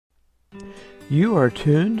You are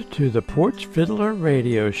tuned to the Porch Fiddler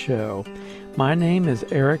Radio Show. My name is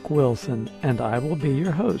Eric Wilson, and I will be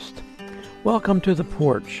your host. Welcome to the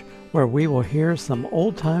porch, where we will hear some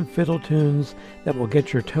old-time fiddle tunes that will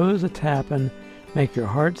get your toes a-tapping, make your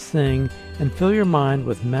heart sing, and fill your mind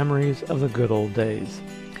with memories of the good old days.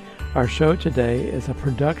 Our show today is a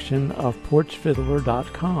production of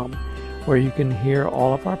PorchFiddler.com, where you can hear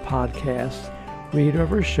all of our podcasts, read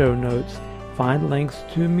over show notes, find links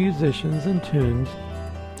to musicians and tunes,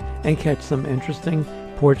 and catch some interesting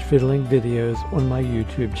porch fiddling videos on my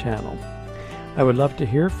YouTube channel. I would love to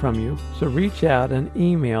hear from you, so reach out and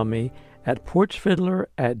email me at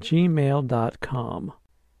porchfiddler@gmail.com.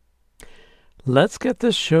 Let's get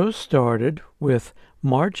this show started with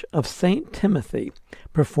March of St. Timothy,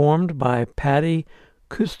 performed by Patty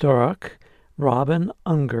Kustorok, Robin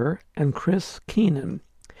Unger, and Chris Keenan.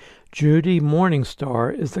 Judy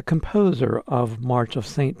Morningstar is the composer of March of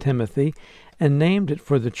St. Timothy and named it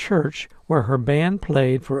for the church where her band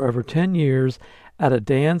played for over 10 years at a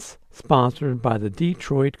dance sponsored by the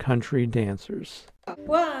Detroit Country Dancers.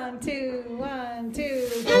 1, 2, 1, 2.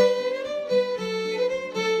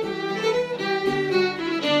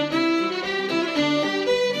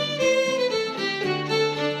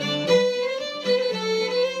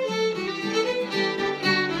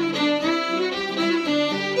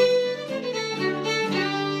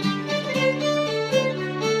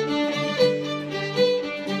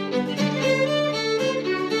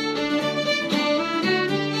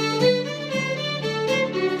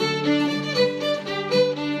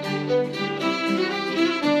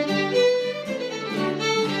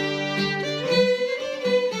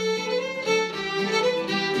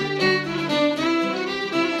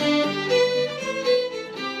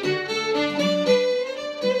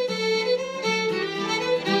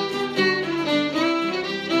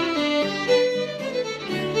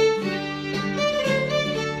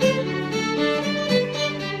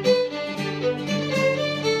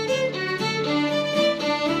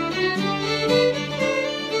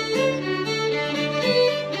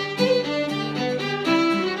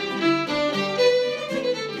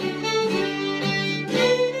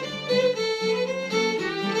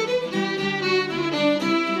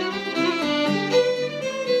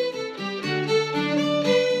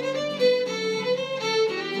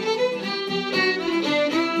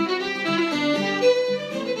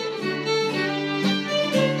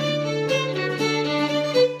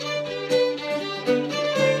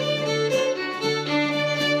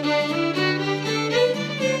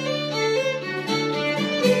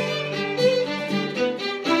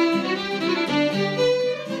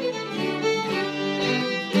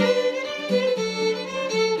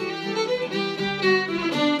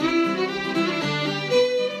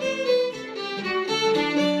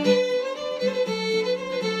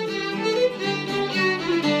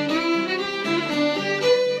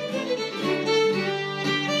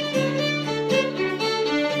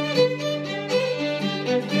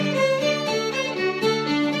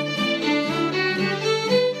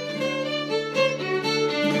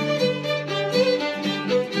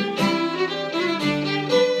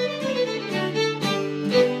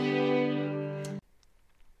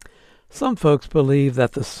 Some folks believe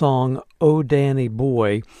that the song "O Danny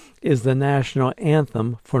Boy" is the national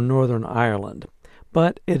anthem for Northern Ireland,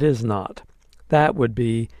 but it is not. That would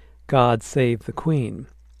be "God Save the Queen."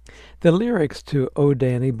 The lyrics to "O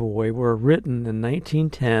Danny Boy" were written in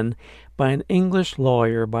 1910 by an English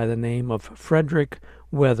lawyer by the name of Frederick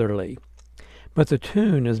Weatherly, but the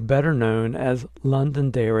tune is better known as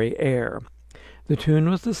 "Londonderry Air." The tune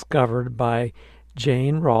was discovered by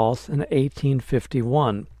Jane Ross in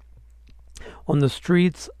 1851. On the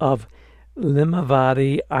streets of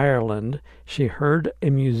Limavady, Ireland, she heard a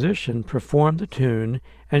musician perform the tune,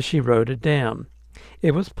 and she wrote it down.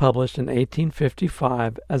 It was published in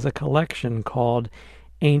 1855 as a collection called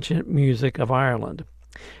Ancient Music of Ireland.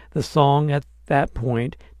 The song at that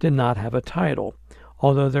point did not have a title,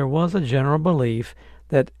 although there was a general belief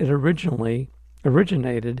that it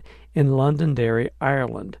originated in Londonderry,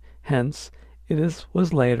 Ireland. Hence,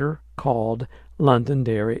 was later called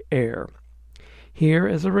Londonderry Air. Here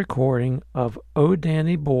is a recording of "O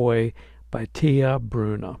Danny Boy" by Tia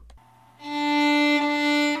Bruna.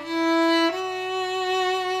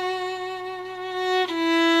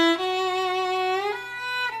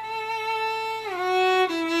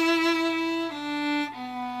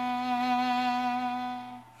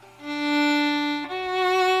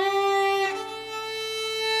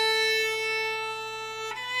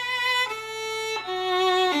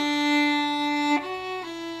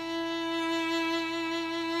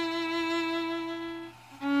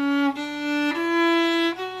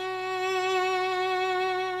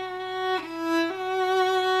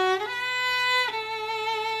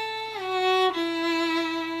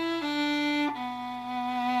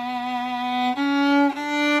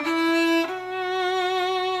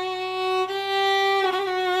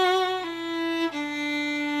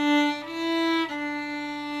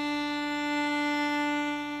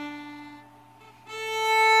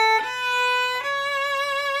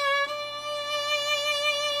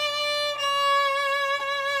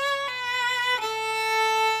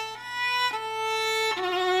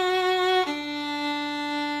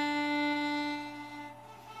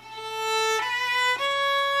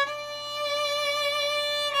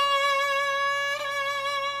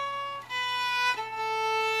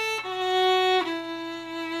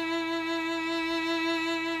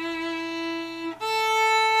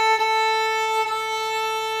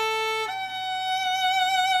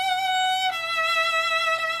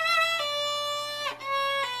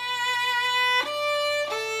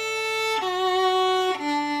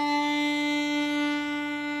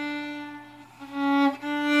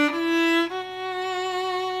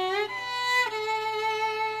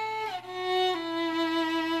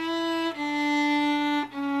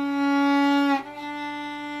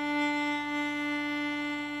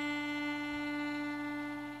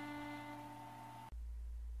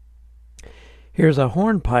 Here's a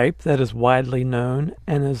hornpipe that is widely known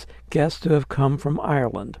and is guessed to have come from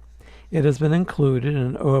Ireland. It has been included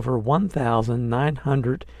in over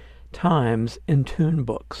 1,900 times in tune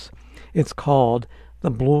books. It's called The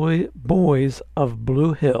Boys of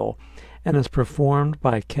Blue Hill and is performed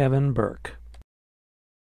by Kevin Burke.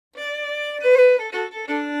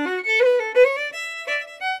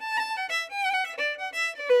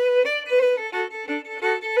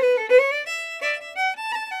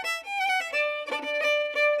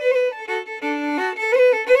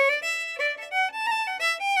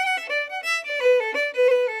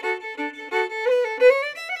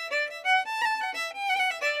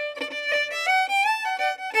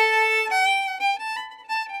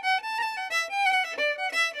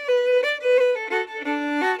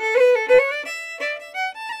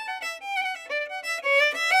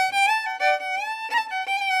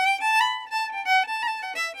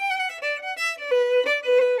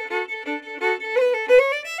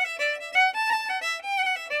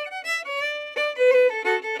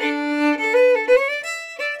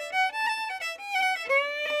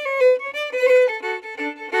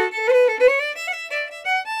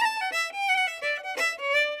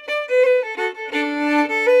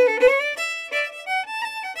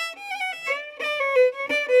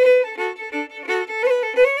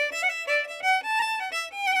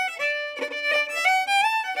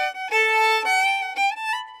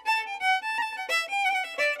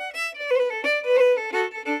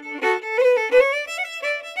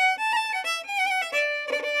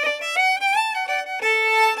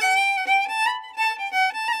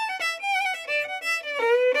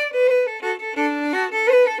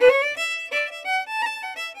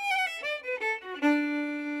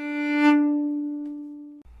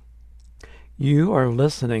 You are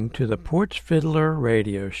listening to the Porch Fiddler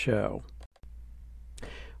Radio Show.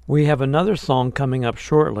 We have another song coming up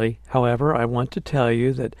shortly. However, I want to tell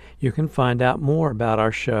you that you can find out more about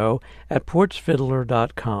our show at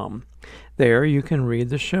porchfiddler.com. There you can read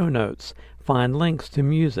the show notes, find links to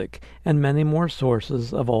music, and many more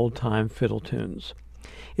sources of old-time fiddle tunes.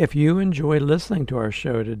 If you enjoy listening to our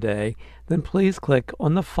show today, then please click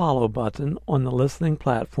on the follow button on the listening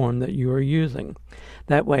platform that you are using.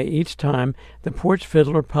 That way, each time the Porch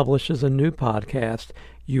Fiddler publishes a new podcast,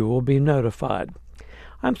 you will be notified.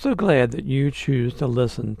 I'm so glad that you choose to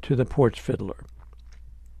listen to the Porch Fiddler.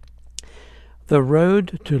 The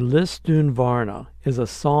Road to Lisdoonvarna is a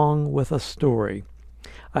song with a story.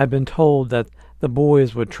 I've been told that the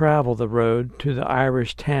boys would travel the road to the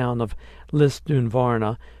Irish town of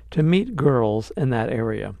Lisdoonvarna to meet girls in that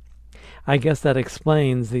area. I guess that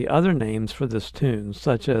explains the other names for this tune,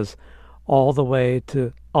 such as All the Way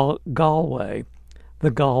to Galway,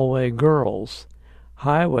 The Galway Girls,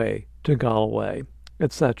 Highway to Galway,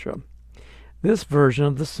 etc. This version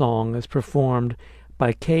of the song is performed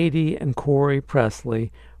by Katie and Corey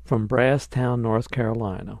Presley from Brasstown, North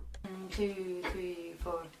Carolina. 1, 2, 3,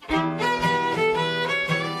 4.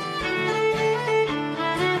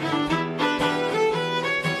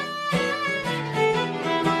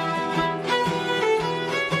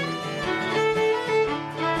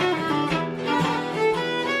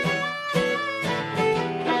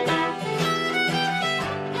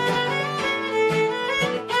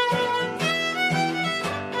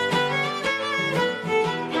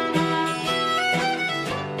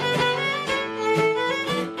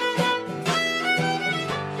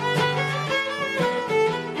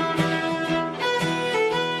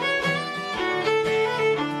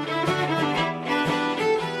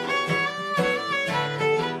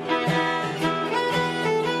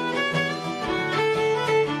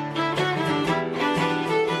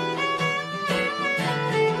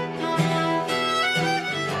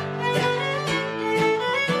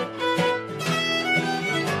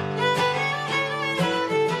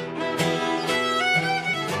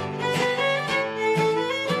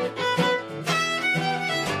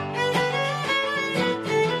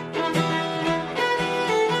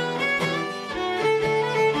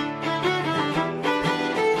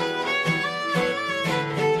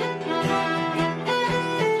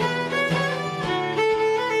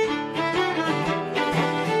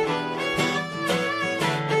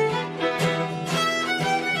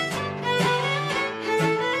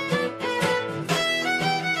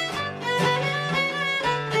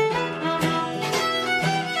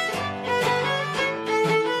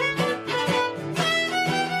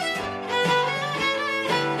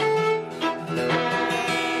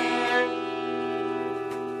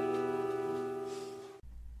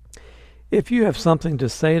 If you have something to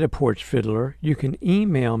say to Porch Fiddler, you can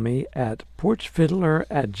email me at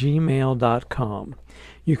porchfiddler@gmail.com.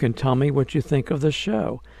 You can tell me what you think of the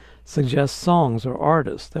show. suggest songs or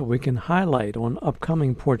artists that we can highlight on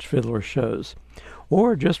upcoming Porch Fiddler shows,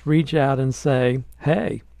 or just reach out and say,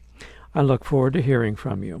 hey, I look forward to hearing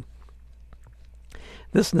from you.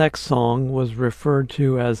 This next song was referred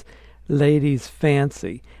to as Lady's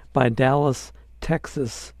Fancy by Dallas,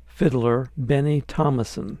 Texas fiddler Benny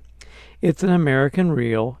Thomason. It's an American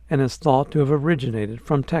reel and is thought to have originated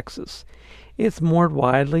from Texas. It's more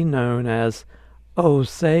widely known as Oh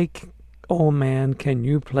Say, Old Man, Can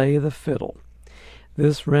You Play the Fiddle?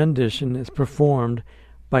 This rendition is performed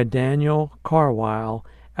by Daniel Carwile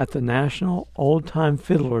at the National Old Time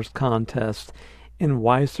Fiddlers Contest in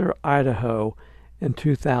Weiser, Idaho in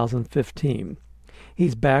 2015.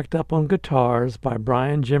 He's backed up on guitars by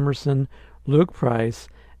Brian Jimerson, Luke Price,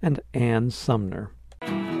 and Ann Sumner.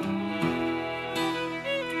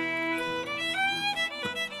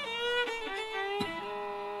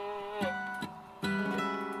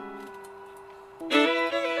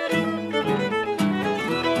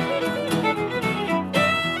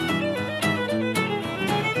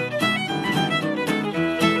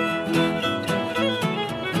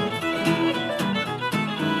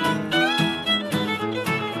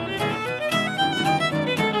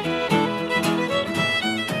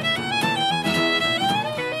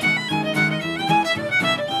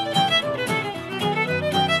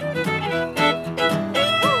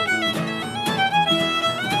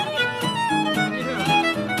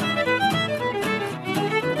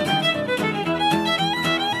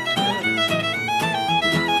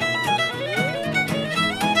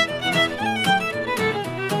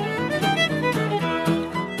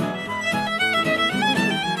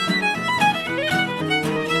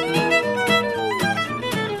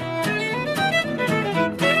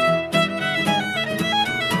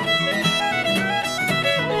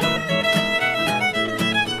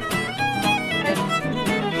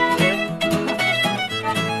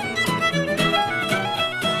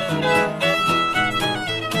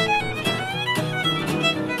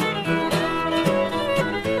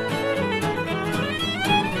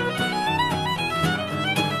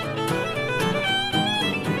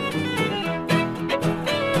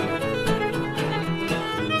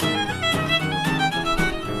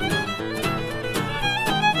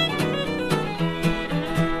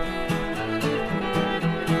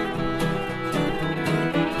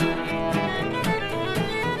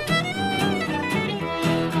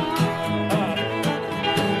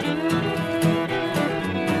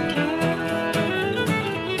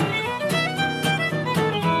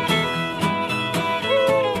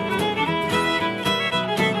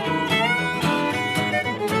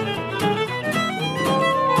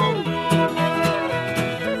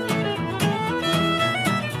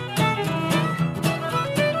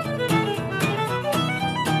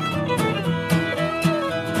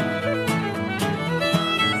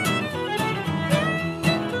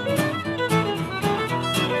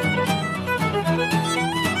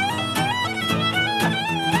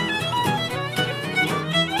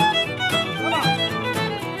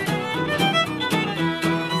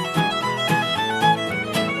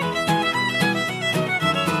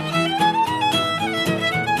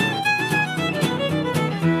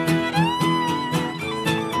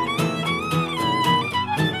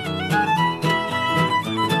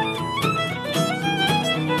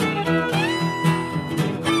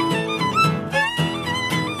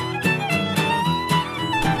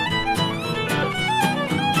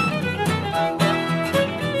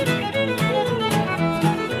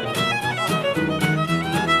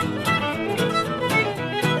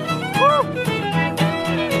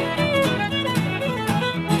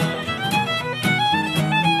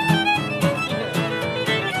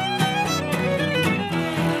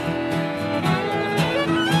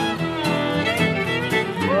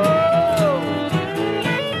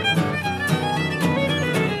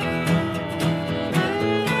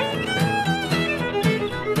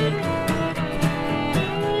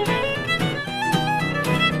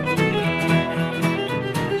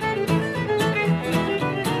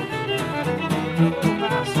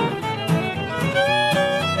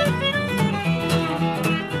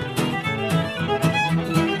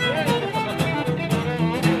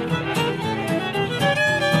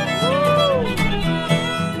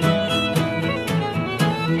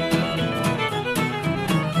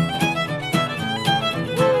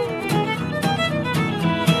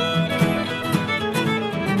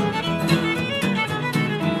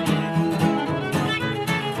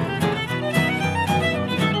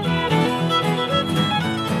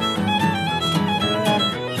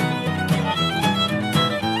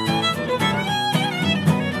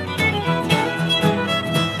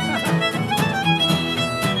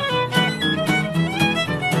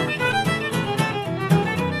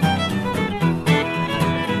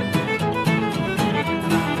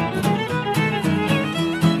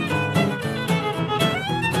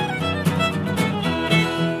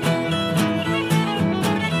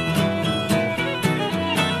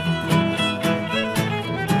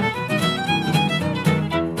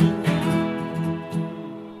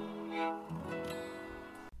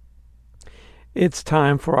 It's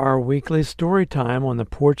time for our weekly story time on the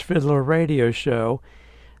Porch Fiddler Radio Show.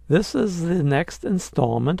 This is the next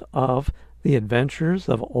installment of The Adventures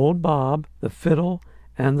of Old Bob, the Fiddle,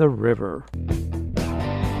 and the River.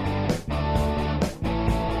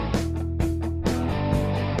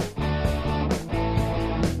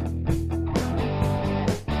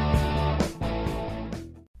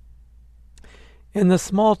 In the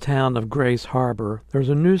small town of Grace Harbor, there's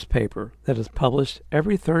a newspaper that is published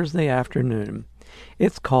every Thursday afternoon.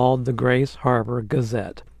 It's called the Grace Harbor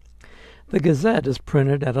Gazette. The Gazette is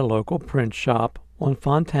printed at a local print shop on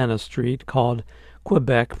Fontana Street called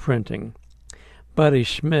Quebec Printing. Buddy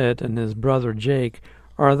Schmidt and his brother Jake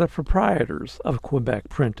are the proprietors of Quebec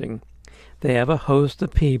Printing. They have a host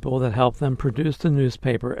of people that help them produce the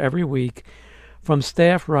newspaper every week, from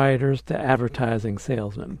staff writers to advertising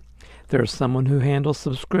salesmen. There's someone who handles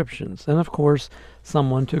subscriptions, and of course,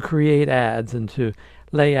 someone to create ads and to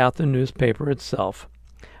lay out the newspaper itself.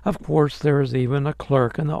 Of course, there is even a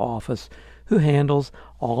clerk in the office who handles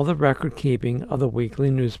all the record keeping of the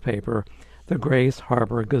weekly newspaper, the Grace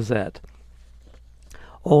Harbor Gazette.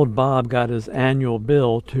 Old Bob got his annual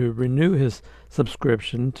bill to renew his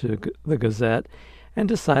subscription to the Gazette and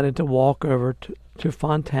decided to walk over to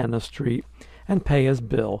Fontana Street and pay his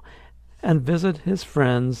bill and visit his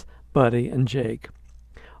friends Buddy and Jake.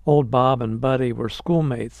 Old Bob and Buddy were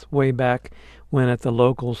schoolmates way back when at the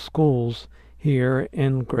local schools here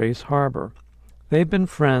in Grace Harbor. They've been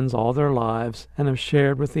friends all their lives and have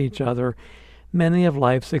shared with each other many of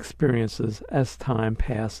life's experiences as time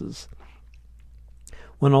passes.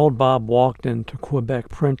 When Old Bob walked into Quebec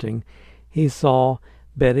Printing, he saw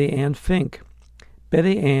Betty Ann Fink.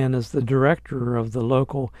 Betty Ann is the director of the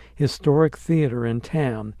local historic theater in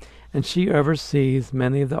town, and she oversees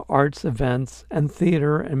many of the arts events and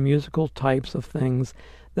theater and musical types of things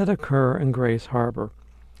that occur in Grace Harbor.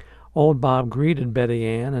 Old Bob greeted Betty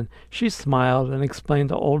Ann, and she smiled and explained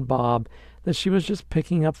to Old Bob that she was just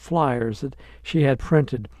picking up flyers that she had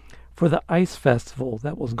printed for the ice festival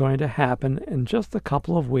that was going to happen in just a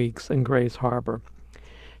couple of weeks in Grace Harbor.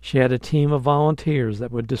 She had a team of volunteers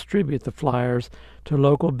that would distribute the flyers to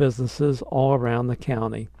local businesses all around the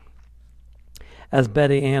county. As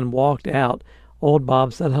Betty Ann walked out, Old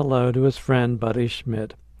Bob said hello to his friend Buddy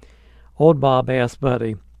Schmidt. Old Bob asked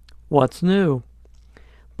Buddy, "What's new?"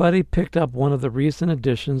 Buddy picked up one of the recent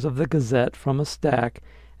editions of the Gazette from a stack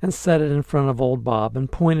and set it in front of Old Bob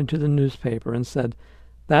and pointed to the newspaper and said,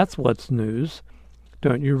 "That's what's news.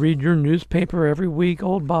 Don't you read your newspaper every week,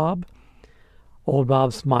 Old Bob?" Old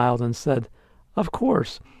Bob smiled and said, "Of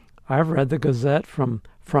course. I've read the Gazette from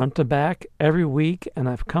front to back every week, and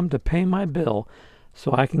I've come to pay my bill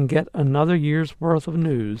so I can get another year's worth of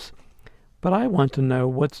news. But I want to know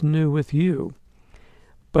what's new with you."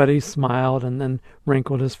 Buddy smiled and then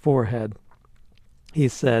wrinkled his forehead. He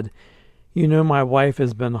said, "You know, my wife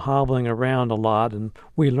has been hobbling around a lot, and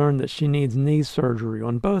we learned that she needs knee surgery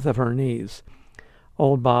on both of her knees."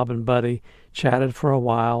 Old Bob and Buddy chatted for a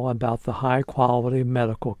while about the high quality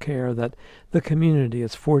medical care that the community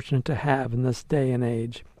is fortunate to have in this day and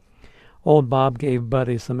age. Old Bob gave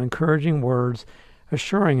Buddy some encouraging words,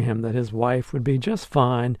 assuring him that his wife would be just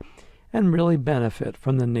fine and really benefit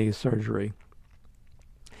from the knee surgery.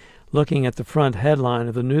 Looking at the front headline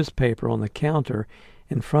of the newspaper on the counter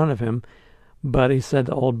in front of him, Buddy said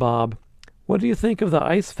to Old Bob, "What do you think of the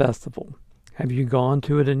ice festival? Have you gone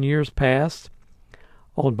to it in years past?"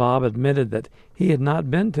 Old Bob admitted that he had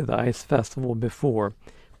not been to the ice festival before,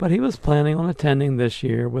 but he was planning on attending this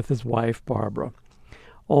year with his wife, Barbara.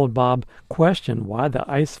 Old Bob questioned why the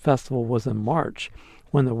ice festival was in March,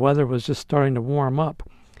 when the weather was just starting to warm up.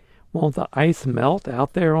 Won't the ice melt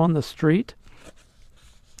out there on the street?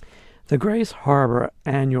 The Grace Harbor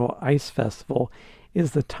Annual Ice Festival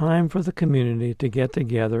is the time for the community to get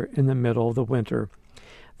together in the middle of the winter.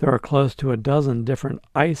 There are close to a dozen different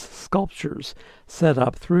ice sculptures set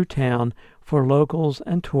up through town for locals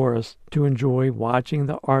and tourists to enjoy watching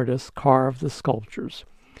the artists carve the sculptures.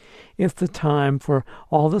 It's the time for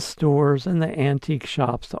all the stores and the antique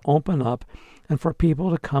shops to open up and for people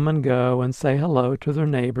to come and go and say hello to their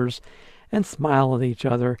neighbors and smile at each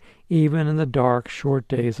other even in the dark, short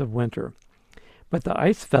days of winter. But the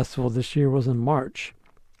ice festival this year was in March.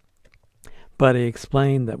 Buddy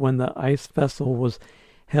explained that when the ice festival was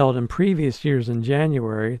held in previous years in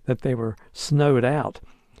January, that they were snowed out.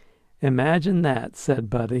 "Imagine that," said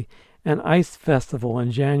Buddy. "An ice festival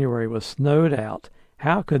in January was snowed out.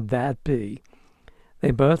 How could that be?"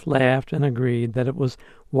 They both laughed and agreed that it was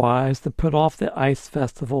wise to put off the ice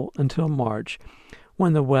festival until March,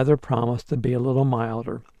 when the weather promised to be a little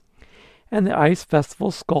milder. And the ice festival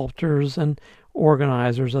sculptors and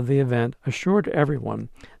organizers of the event assured everyone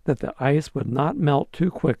that the ice would not melt too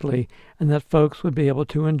quickly and that folks would be able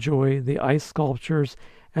to enjoy the ice sculptures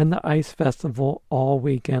and the ice festival all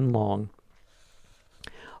weekend long.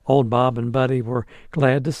 Old Bob and Buddy were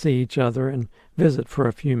glad to see each other and visit for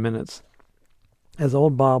a few minutes. As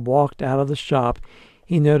Old Bob walked out of the shop,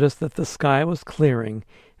 he noticed that the sky was clearing,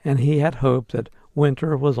 and he had hoped that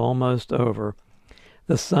winter was almost over.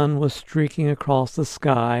 The sun was streaking across the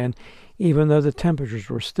sky, and even though the temperatures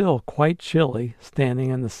were still quite chilly, standing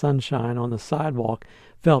in the sunshine on the sidewalk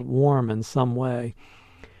felt warm in some way.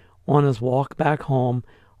 On his walk back home,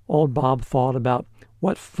 Old Bob thought about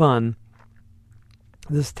what fun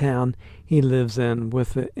this town he lives in,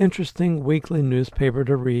 with the interesting weekly newspaper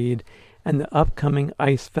to read and the upcoming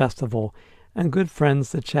ice festival and good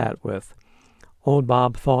friends to chat with. Old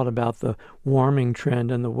Bob thought about the warming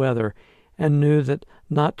trend in the weather and knew that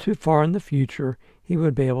not too far in the future he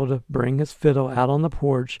would be able to bring his fiddle out on the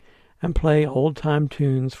porch and play old-time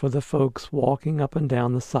tunes for the folks walking up and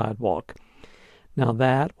down the sidewalk. Now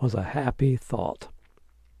that was a happy thought.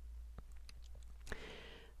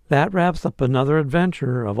 That wraps up another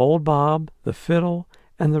adventure of Old Bob, the fiddle,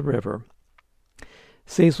 and the river.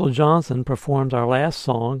 Cecil Johnson performed our last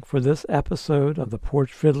song for this episode of the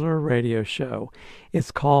Porch Fiddler Radio Show.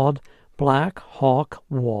 It's called Black Hawk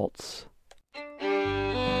Waltz.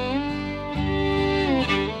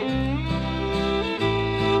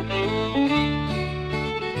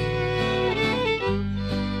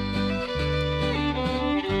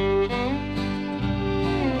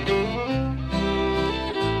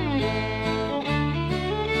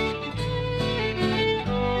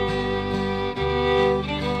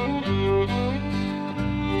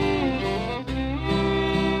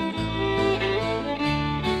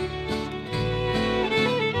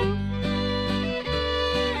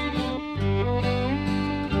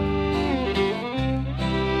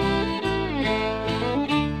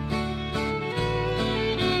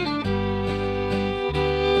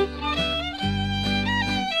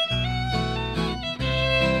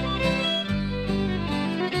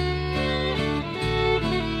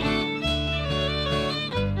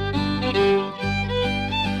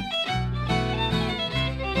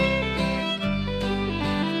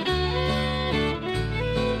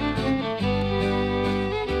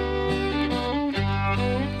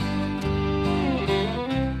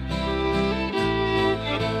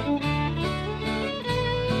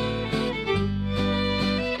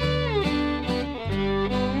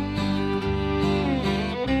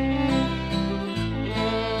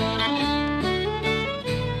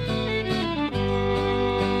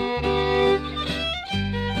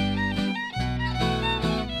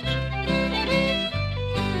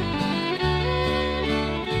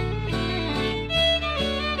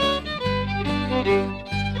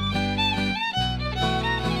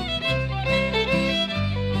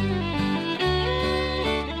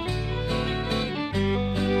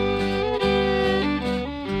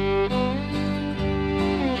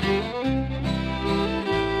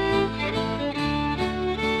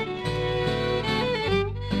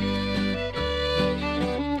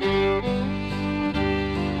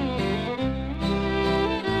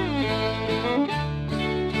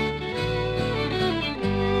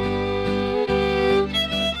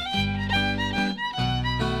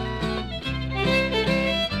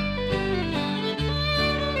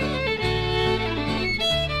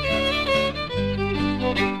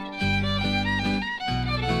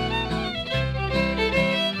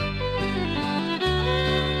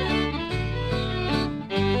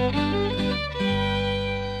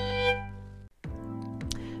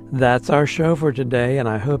 That's our show for today, and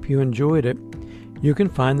I hope you enjoyed it. You can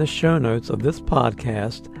find the show notes of this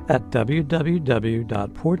podcast at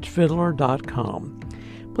www.porchfiddler.com.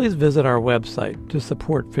 Please visit our website to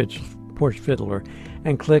support Porch Fiddler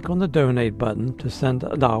and click on the donate button to send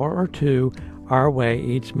 $1 or $2 our way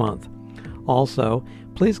each month. Also,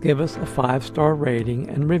 please give us a 5-star rating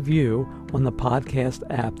and review on the podcast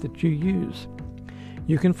app that you use.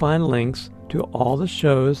 You can find links to all the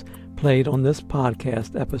shows played on this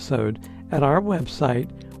podcast episode at our website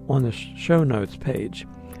on the show notes page.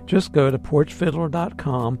 Just go to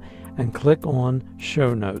porchfiddler.com and click on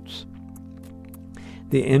show notes.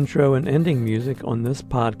 The intro and ending music on this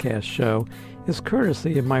podcast show is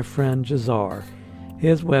courtesy of my friend Jazar.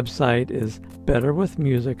 His website is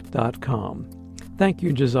betterwithmusic.com. Thank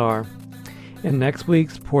you, Jazar. In next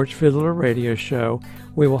week's Porch Fiddler Radio Show,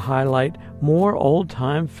 we will highlight more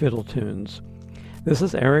old-time fiddle tunes. This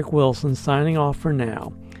is Eric Wilson signing off for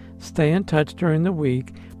now. Stay in touch during the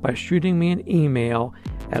week by shooting me an email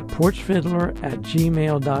at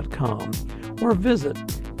porchfiddler@gmail.com or visit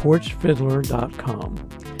porchfiddler.com.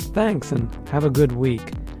 Thanks and have a good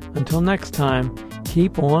week. Until next time,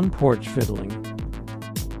 keep on porch fiddling.